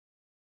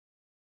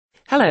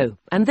Hello,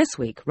 and this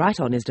week, Right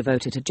On is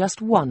devoted to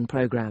just one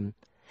programme.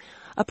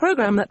 A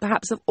programme that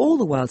perhaps of all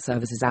the World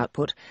Service's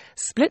output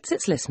splits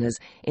its listeners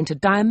into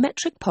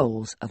diametric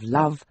poles of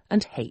love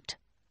and hate.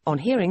 On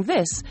hearing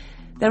this,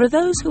 there are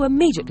those who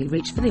immediately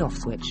reach for the off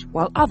switch,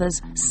 while others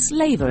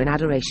slaver in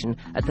adoration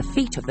at the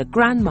feet of the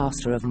Grand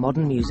Master of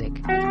modern music.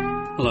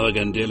 Hello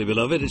again, dearly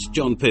beloved. It's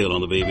John Peel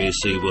on the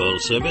BBC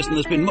World Service, and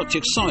there's been much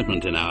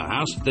excitement in our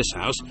house, this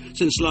house,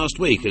 since last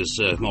week as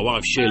my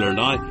wife Sheila and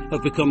I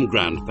have become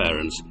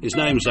grandparents. His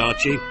name's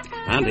Archie,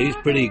 and he's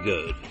pretty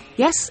good.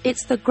 Yes,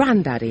 it's the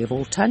granddaddy of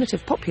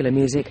alternative popular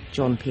music,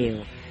 John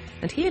Peel.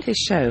 And he and his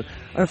show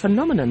are a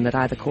phenomenon that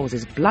either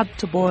causes blood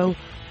to boil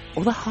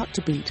or the heart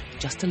to beat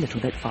just a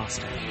little bit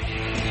faster.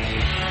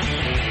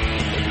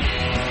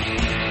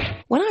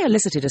 When I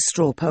elicited a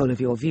straw poll of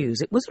your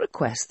views, it was a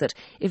request that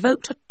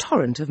evoked a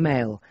torrent of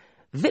mail.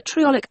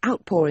 Vitriolic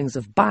outpourings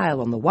of bile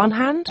on the one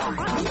hand.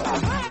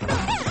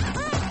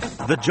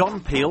 The John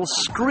Peel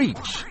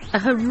screech. A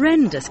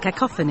horrendous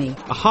cacophony.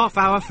 A half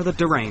hour for the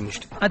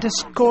deranged. A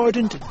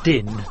discordant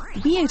din.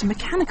 Weird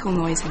mechanical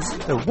noises.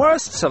 The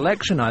worst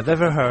selection I've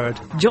ever heard.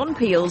 John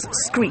Peel's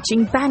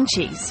screeching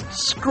banshees.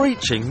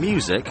 Screeching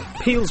music.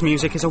 Peel's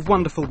music is a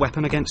wonderful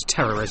weapon against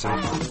terrorism.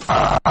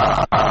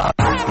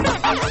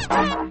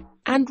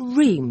 And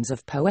reams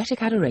of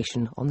poetic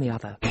adoration on the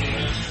other.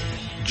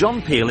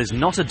 John Peel is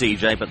not a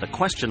DJ, but the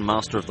question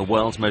master of the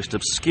world's most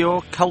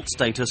obscure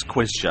cult-status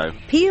quiz show.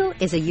 Peel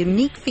is a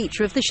unique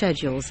feature of the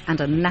schedules and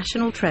a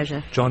national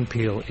treasure. John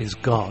Peel is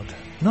God,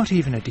 not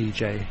even a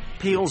DJ.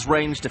 Peel's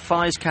range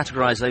defies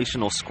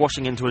categorisation or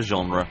squashing into a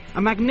genre.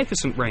 A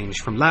magnificent range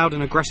from loud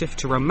and aggressive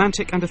to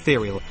romantic and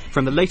ethereal,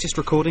 from the latest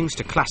recordings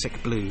to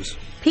classic blues.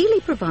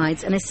 Peely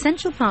provides an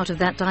essential part of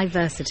that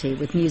diversity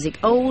with music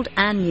old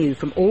and new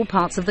from all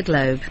parts of the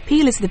globe.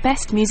 Peel is the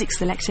best music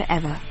selector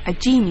ever. A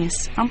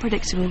genius,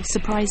 unpredictable,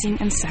 surprising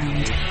and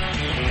sound.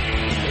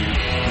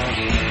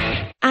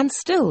 And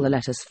still the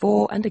letters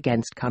for and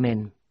against come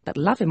in. But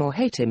love him or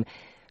hate him,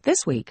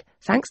 this week,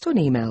 thanks to an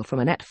email from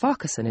Annette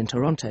Farquharson in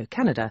Toronto,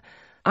 Canada,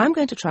 I'm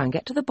going to try and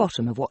get to the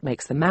bottom of what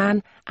makes the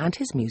man and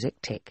his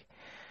music tick.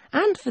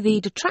 And for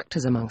the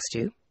detractors amongst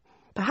you,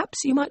 perhaps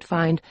you might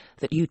find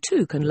that you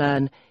too can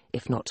learn,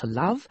 if not to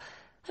love,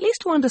 at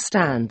least to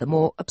understand the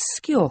more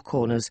obscure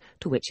corners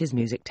to which his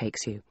music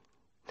takes you.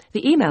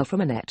 The email from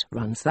Annette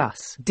runs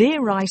thus.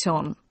 Dear Right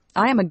On,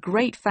 I am a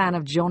great fan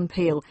of John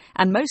Peel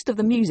and most of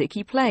the music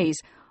he plays,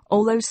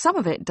 although some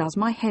of it does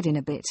my head in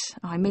a bit.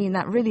 I mean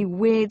that really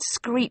weird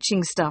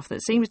screeching stuff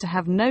that seems to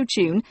have no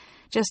tune,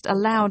 just a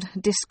loud,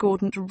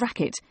 discordant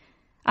racket.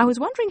 I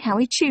was wondering how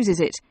he chooses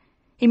it.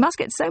 He must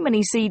get so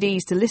many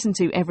CDs to listen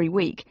to every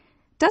week.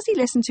 Does he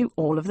listen to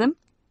all of them?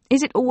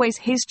 Is it always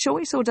his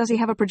choice, or does he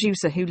have a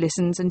producer who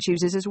listens and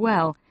chooses as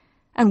well?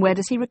 And where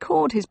does he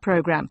record his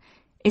programme?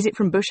 Is it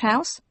from Bush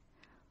House?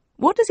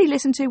 What does he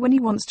listen to when he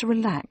wants to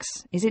relax?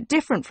 Is it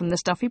different from the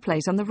stuff he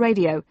plays on the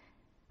radio?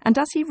 And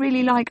does he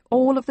really like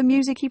all of the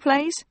music he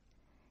plays?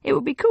 It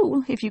would be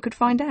cool if you could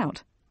find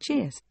out.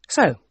 Cheers.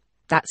 So,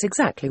 that's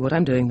exactly what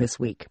I'm doing this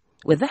week,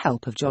 with the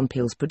help of John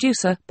Peel's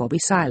producer, Bobby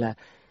Seiler,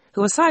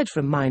 who, aside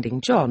from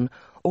minding John,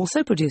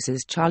 also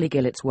produces Charlie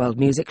Gillett's World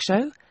Music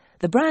Show,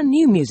 the brand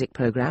new music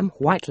programme,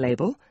 White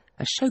Label,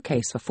 a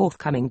showcase for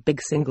forthcoming big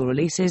single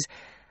releases,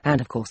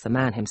 and, of course, the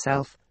man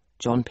himself,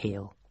 John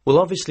Peel. Well,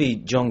 obviously,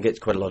 John gets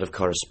quite a lot of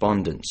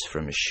correspondence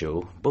from his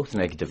show, both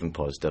negative and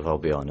positive, I'll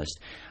be honest.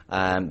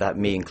 That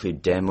may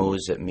include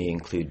demos, it may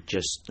include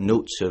just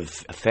notes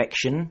of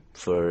affection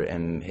for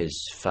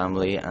his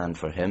family and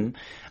for him,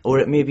 or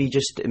it may be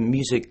just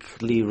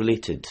musically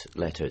related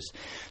letters.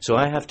 So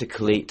I have to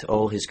collate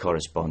all his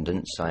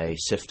correspondence, I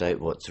sift out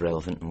what's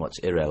relevant and what's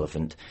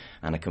irrelevant,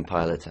 and I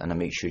compile it, and I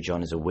make sure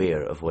John is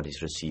aware of what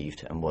he's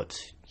received and what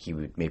he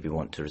would maybe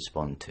want to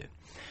respond to.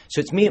 So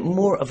it's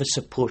more of a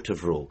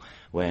supportive role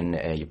when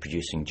you're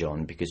producing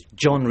John, because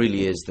John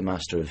really is the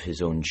master of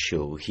his own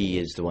show. He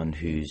is the one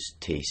whose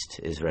taste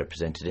is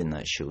represented in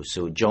that show.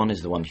 So John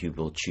is the one who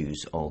will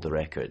choose all the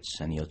records,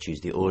 and he'll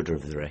choose the order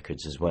of the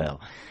records as well.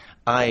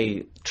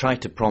 I try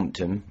to prompt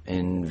him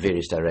in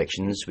various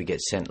directions. We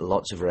get sent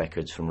lots of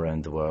records from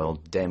around the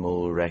world,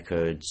 demo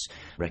records,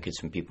 records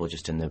from people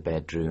just in their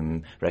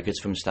bedroom, records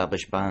from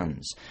established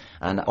bands.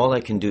 And all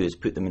I can do is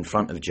put them in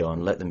front of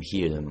John, let them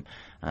hear them,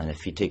 and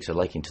if he takes a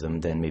liking to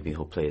them, then maybe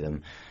he'll play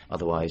them.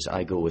 Otherwise,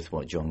 I go with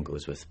what John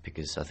goes with,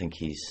 because I think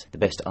he's the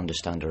best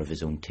understander of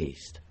his own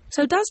taste.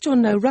 So does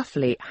John know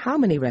roughly how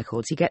many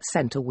records he gets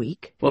sent a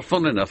week? Well,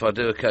 funnily enough, I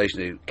do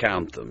occasionally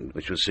count them,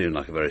 which would seem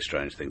like a very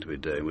strange thing to be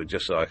doing,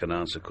 just so I can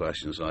answer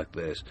questions like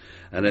this.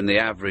 And in the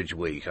average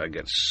week, I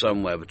get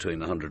somewhere between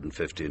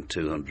 150 and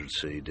 200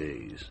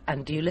 CDs.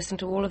 And do you listen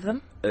to all of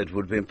them? It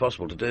would be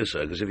impossible to do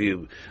so, because if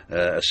you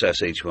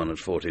assess each one at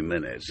 40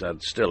 minutes,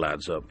 that still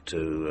adds up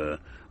to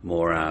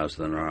more hours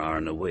than there are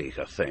in a week,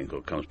 I think, or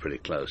it comes pretty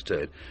close to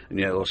it. And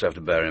you also have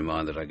to bear in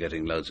mind that I'm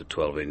getting loads of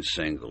 12-inch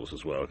singles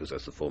as well, because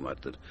that's the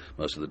format that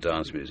most of the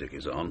dance music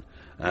is on,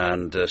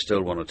 and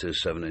still 1 or 2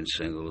 7-inch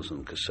singles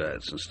and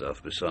cassettes and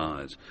stuff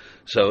besides.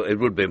 So it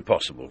would be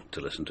impossible to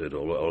listen to it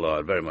all, although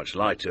I'd very much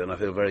like to, and I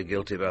feel very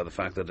guilty about the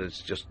fact that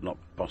it's just not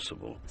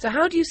possible. So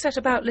how do you set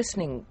about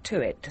listening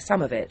to it, to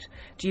some of it?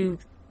 Do you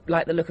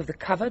like the look of the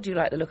cover? Do you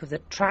like the look of the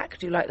track?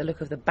 Do you like the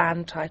look of the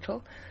band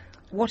title?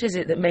 What is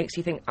it that makes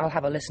you think, I'll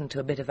have a listen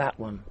to a bit of that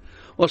one?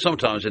 Well,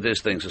 sometimes it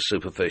is things as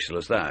superficial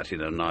as that,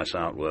 nice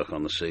artwork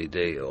on the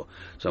CD or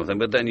something.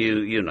 But then,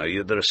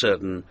 there are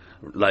certain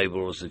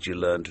labels that you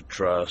learn to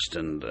trust,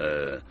 and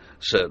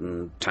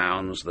certain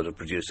towns that have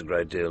produced a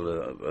great deal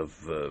of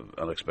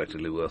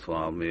unexpectedly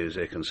worthwhile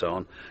music and so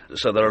on.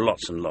 So there are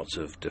lots and lots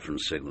of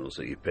different signals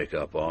that you pick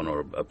up on,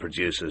 or a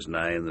producer's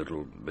name that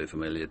will be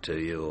familiar to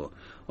you,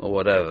 or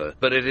whatever.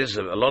 But it is,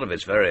 a lot of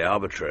it's very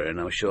arbitrary, and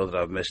I'm sure that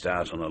I've missed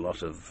out on a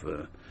lot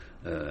of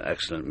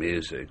excellent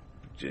music,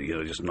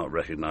 just not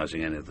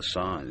recognising any of the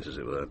signs, as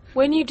it were.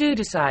 When you do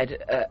decide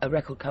a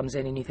record comes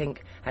in and you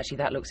think, actually,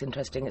 that looks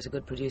interesting, it's a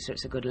good producer,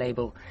 it's a good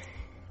label,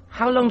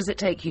 how long does it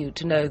take you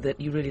to know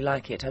that you really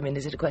like it? I mean,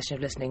 is it a question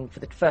of listening for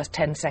the first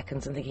 10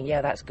 seconds and thinking,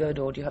 yeah, that's good,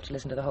 or do you have to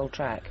listen to the whole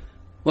track?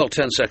 Well,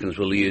 10 seconds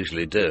will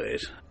usually do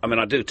it. I mean,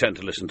 I do tend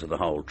to listen to the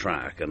whole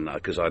track, and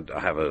because I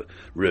have a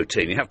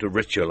routine. You have to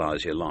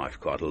ritualise your life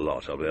quite a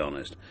lot, I'll be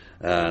honest.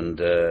 And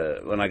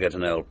when I get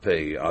an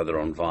LP, either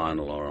on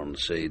vinyl or on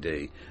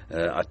CD,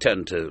 I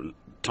tend to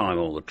time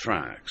all the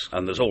tracks,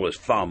 and there's always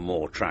far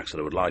more tracks that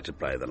I would like to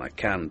play than I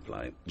can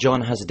play. John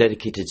has a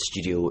dedicated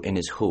studio in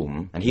his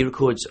home, and he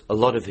records a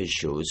lot of his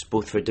shows,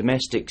 both for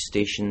domestic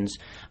stations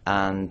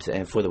and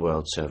for the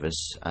World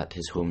Service at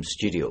his home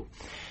studio.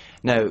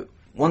 Now,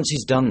 once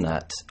he's done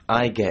that,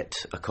 I get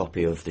a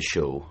copy of the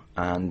show,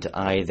 and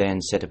I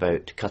then set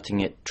about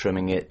cutting it,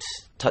 trimming it,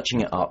 touching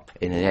it up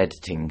in an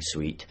editing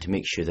suite to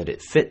make sure that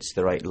it fits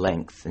the right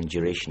length and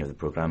duration of the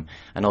programme,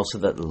 and also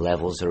that the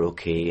levels are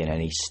okay and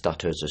any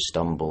stutters or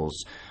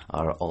stumbles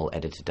are all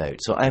edited out.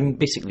 So I'm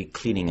basically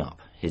cleaning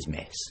up his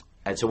mess.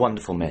 It's a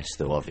wonderful mess,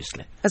 though,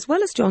 obviously. As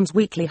well as John's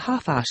weekly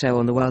half-hour show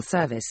on the World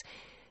Service,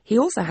 he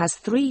also has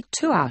 3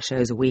 2-hour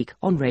shows a week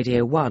on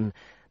Radio 1.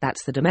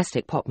 That's the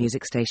domestic pop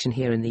music station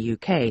here in the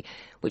UK,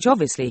 which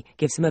obviously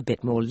gives him a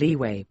bit more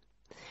leeway.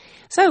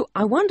 So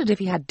I wondered if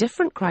he had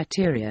different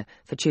criteria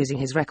for choosing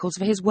his records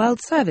for his World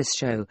Service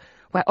show,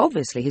 where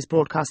obviously he's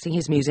broadcasting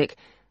his music,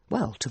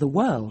 well, to the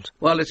world.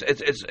 Well, it's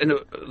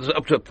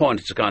up to a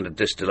point, it's a kind of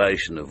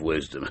distillation of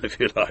wisdom, if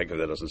you like, if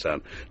that doesn't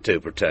sound too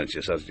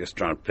pretentious. I was just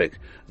trying to pick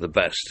the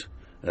best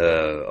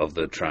of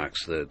the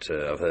tracks that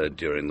I've heard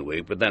during the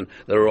week. But then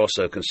there are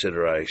also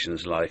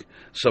considerations like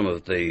some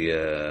of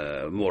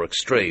the more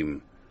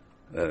extreme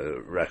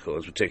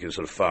records, particularly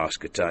sort of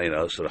fast guitar,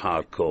 sort of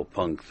hardcore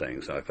punk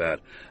things like that,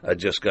 are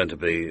just going to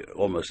be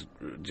almost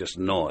just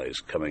noise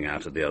coming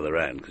out at the other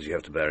end, because you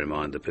have to bear in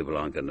mind that people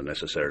aren't going to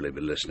necessarily be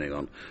listening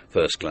on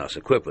first-class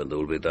equipment. There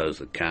will be those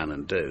that can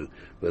and do,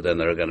 but then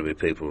there are going to be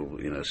people,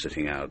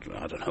 sitting out,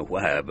 I don't know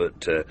where,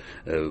 but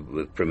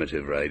with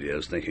primitive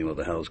radios thinking, what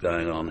the hell's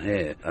going on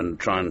here? And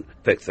try and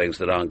pick things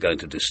that aren't going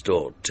to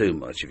distort too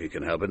much if you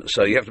can help it.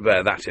 So you have to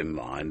bear that in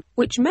mind.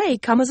 Which may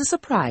come as a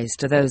surprise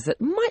to those that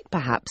might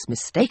perhaps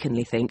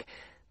mistakenly think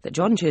that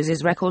John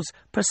chooses records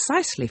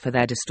precisely for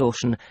their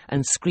distortion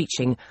and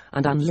screeching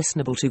and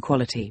unlistenable to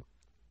quality.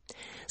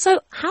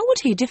 So how would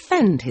he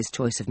defend his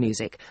choice of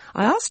music?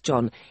 I asked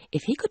John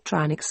if he could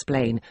try and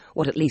explain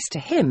what, at least to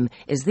him,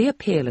 is the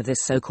appeal of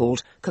this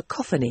so-called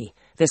cacophony,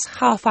 this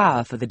half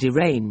hour for the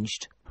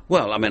deranged.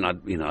 Well, I mean, I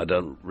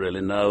don't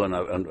really know, and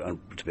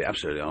to be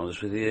absolutely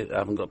honest with you, I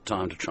haven't got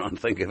time to try and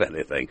think of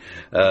anything.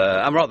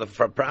 I'm rather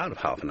proud of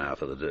half an hour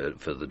for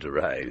the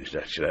deranged,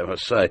 actually, I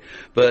must say.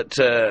 But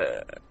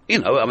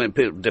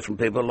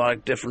different people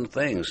like different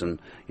things, and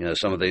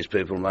some of these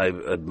people may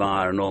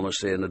admire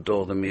enormously and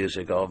adore the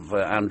music of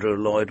Andrew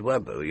Lloyd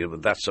Webber.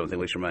 That's something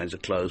which remains a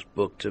closed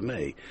book to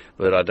me.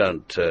 But I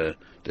don't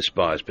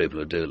despise people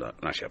who do like.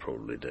 Actually, I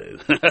probably do.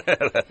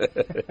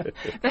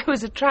 There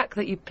was a track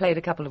that you played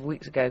a couple of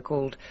weeks ago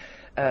called,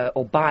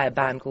 or by a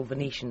band called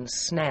Venetian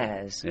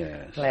Snares,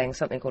 yes, playing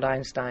something called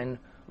Einstein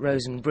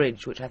Rosen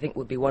Bridge, which I think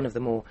would be one of the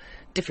more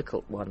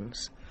difficult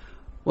ones.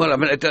 Well, I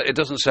mean, it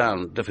doesn't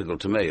sound difficult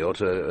to me or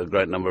to a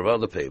great number of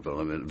other people.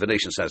 I mean,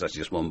 Venetian Snares is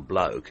actually just one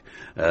bloke,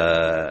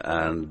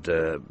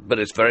 but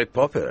it's very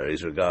popular.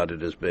 He's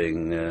regarded as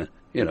being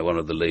one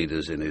of the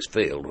leaders in his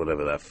field,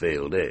 whatever that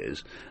field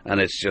is, and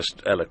it's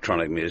just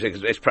electronic music.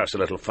 It's perhaps a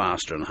little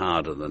faster and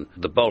harder than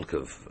the bulk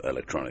of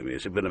electronic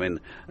music, but I mean,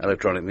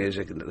 electronic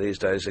music these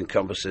days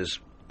encompasses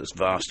as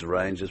vast a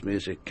range as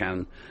music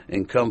can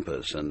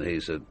encompass, and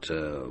he's at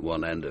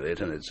one end of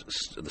it, and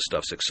the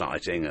stuff's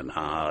exciting and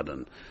hard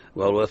and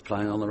well worth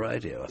playing on the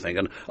radio, I think.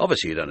 And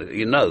obviously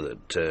you know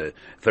that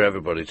for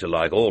everybody to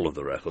like all of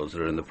the records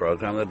that are in the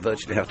programme, they'd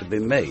virtually have to be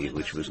me,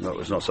 which was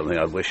not something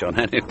I'd wish on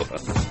anyone.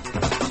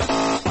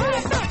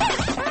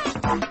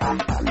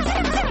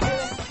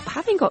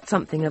 Having got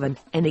something of an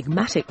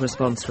enigmatic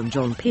response from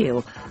John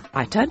Peel,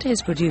 I turned to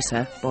his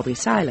producer, Bobby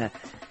Seiler,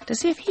 to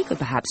see if he could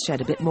perhaps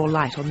shed a bit more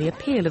light on the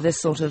appeal of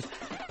this sort of,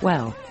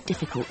 well,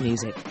 difficult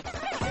music.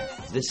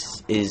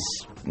 This is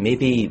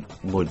maybe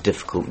more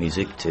difficult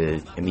music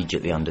to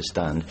immediately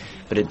understand,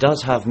 but it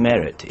does have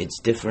merit. It's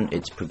different,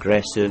 it's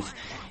progressive,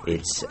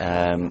 it's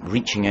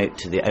reaching out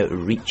to the outer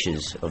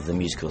reaches of the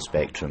musical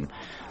spectrum,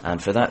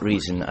 and for that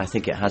reason I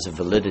think it has a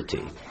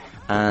validity,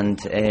 and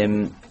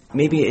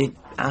maybe it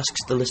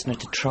asks the listener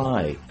to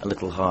try a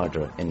little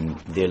harder in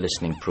their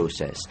listening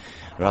process,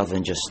 rather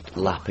than just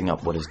lapping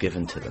up what is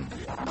given to them.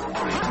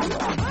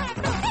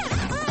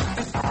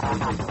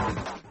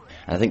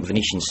 I think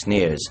Venetian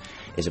Snares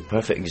is a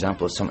perfect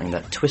example of something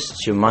that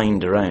twists your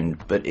mind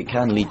around, but it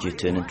can lead you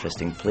to an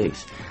interesting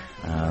place.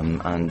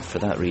 And for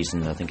that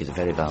reason, I think it's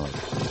very valid.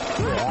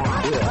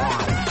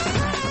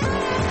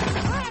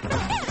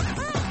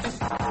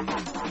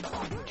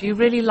 Do you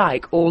really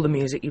like all the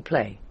music you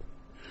play?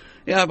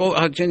 Yeah, well,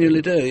 I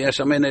genuinely do,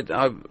 yes. I mean,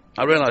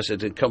 I realise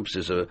it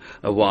encompasses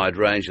a wide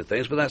range of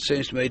things, but that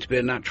seems to me to be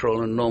a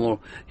natural and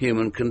normal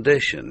human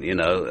condition, you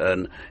know,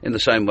 and in the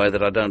same way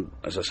that I don't,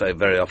 as I say,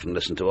 very often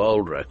listen to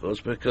old records,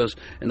 because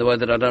in the way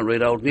that I don't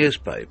read old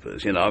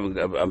newspapers, you know,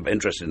 I'm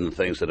interested in the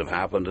things that have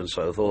happened and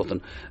so forth,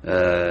 and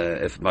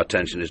if my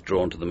attention is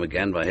drawn to them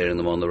again by hearing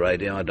them on the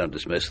radio, I don't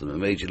dismiss them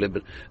immediately,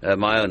 but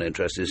my own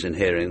interest is in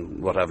hearing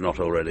what I've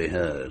not already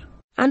heard.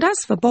 And as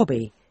for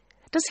Bobby,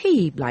 does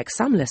he, like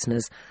some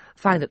listeners,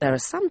 find that there are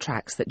some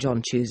tracks that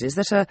John chooses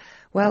that are,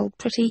 well,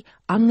 pretty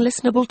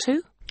unlistenable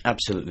too?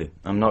 Absolutely.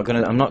 I'm not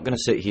gonna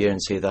sit here and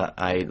say that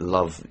I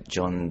love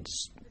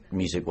John's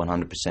music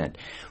 100%.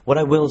 What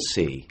I will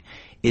say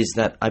is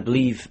that I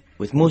believe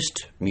with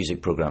most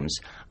music programmes,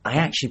 I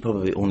actually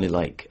probably only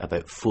like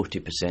about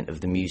 40%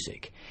 of the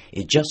music.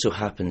 It just so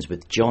happens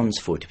with John's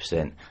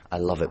 40%, I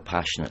love it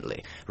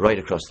passionately, right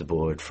across the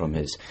board, from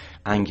his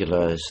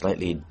angular,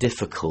 slightly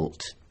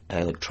difficult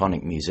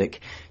electronic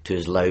music to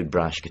his loud,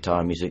 brash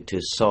guitar music to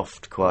his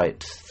soft,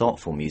 quiet,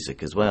 thoughtful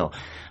music as well.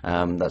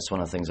 That's one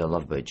of the things I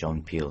love about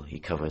John Peel. He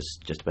covers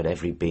just about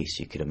every base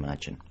you could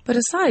imagine. But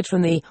aside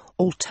from the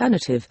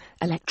alternative,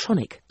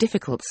 electronic,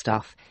 difficult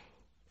stuff,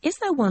 is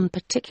there one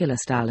particular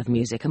style of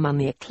music among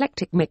the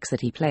eclectic mix that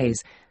he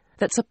plays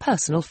that's a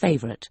personal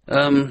favourite?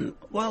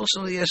 Well,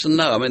 sort of yes and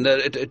no. I mean,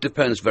 it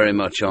depends very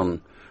much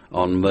on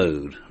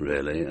mood,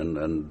 really,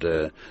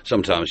 and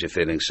sometimes you're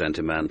feeling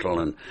sentimental,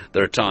 and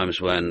there are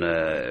times when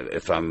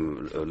if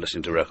I'm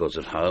listening to records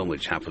at home,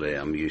 which happily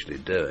I'm usually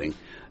doing,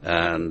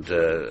 and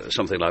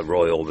something like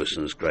Roy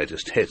Orbison's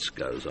greatest hits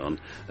goes on,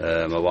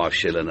 my wife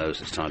Sheila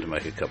knows it's time to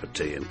make a cup of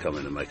tea and come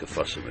in and make a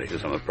fuss of me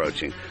because I'm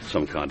approaching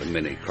some kind of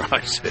mini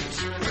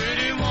crisis.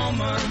 Pretty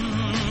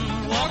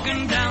woman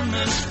walking down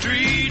the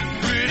street,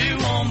 pretty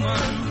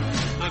woman,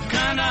 the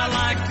kind I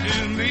like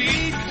to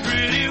meet,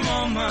 pretty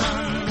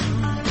woman,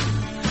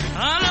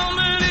 I don't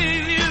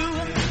believe you,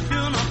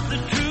 you're not the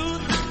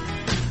truth,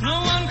 no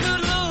one could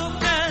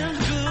look as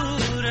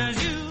good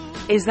as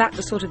you. Is that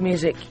the sort of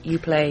music you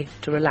play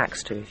to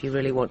relax to, if you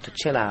really want to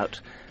chill out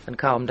and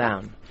calm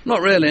down? Not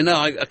really,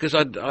 no, because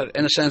I,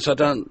 in a sense, I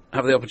don't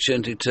have the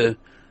opportunity to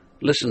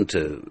listen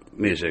to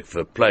music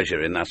for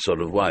pleasure in that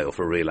sort of way, or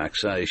for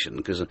relaxation,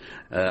 because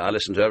I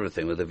listen to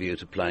everything with a view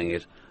to playing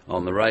it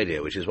on the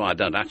radio, which is why I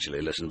don't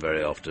actually listen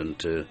very often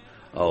to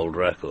old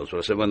records. But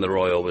I said when the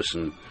Roy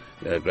Orbison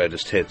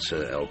greatest hits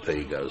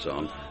LP goes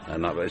on,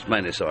 and it's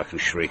mainly so I can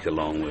shriek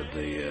along with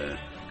the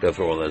go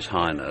for all those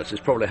high notes.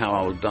 It's probably how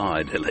I will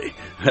die, Dilly.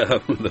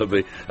 There'll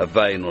be a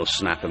vein will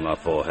snap in my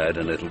forehead,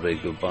 and it'll be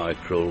goodbye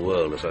cruel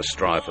world as I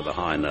strive for the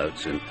high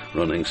notes in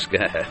Running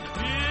Scared.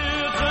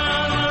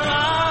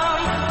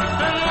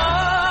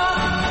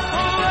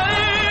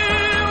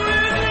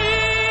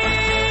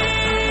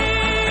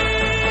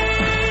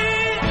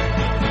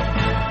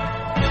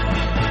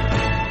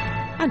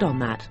 And on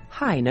that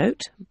high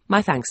note,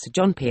 my thanks to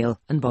John Peel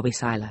and Bobby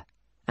Seiler.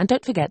 And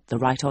don't forget the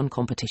Right On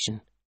competition.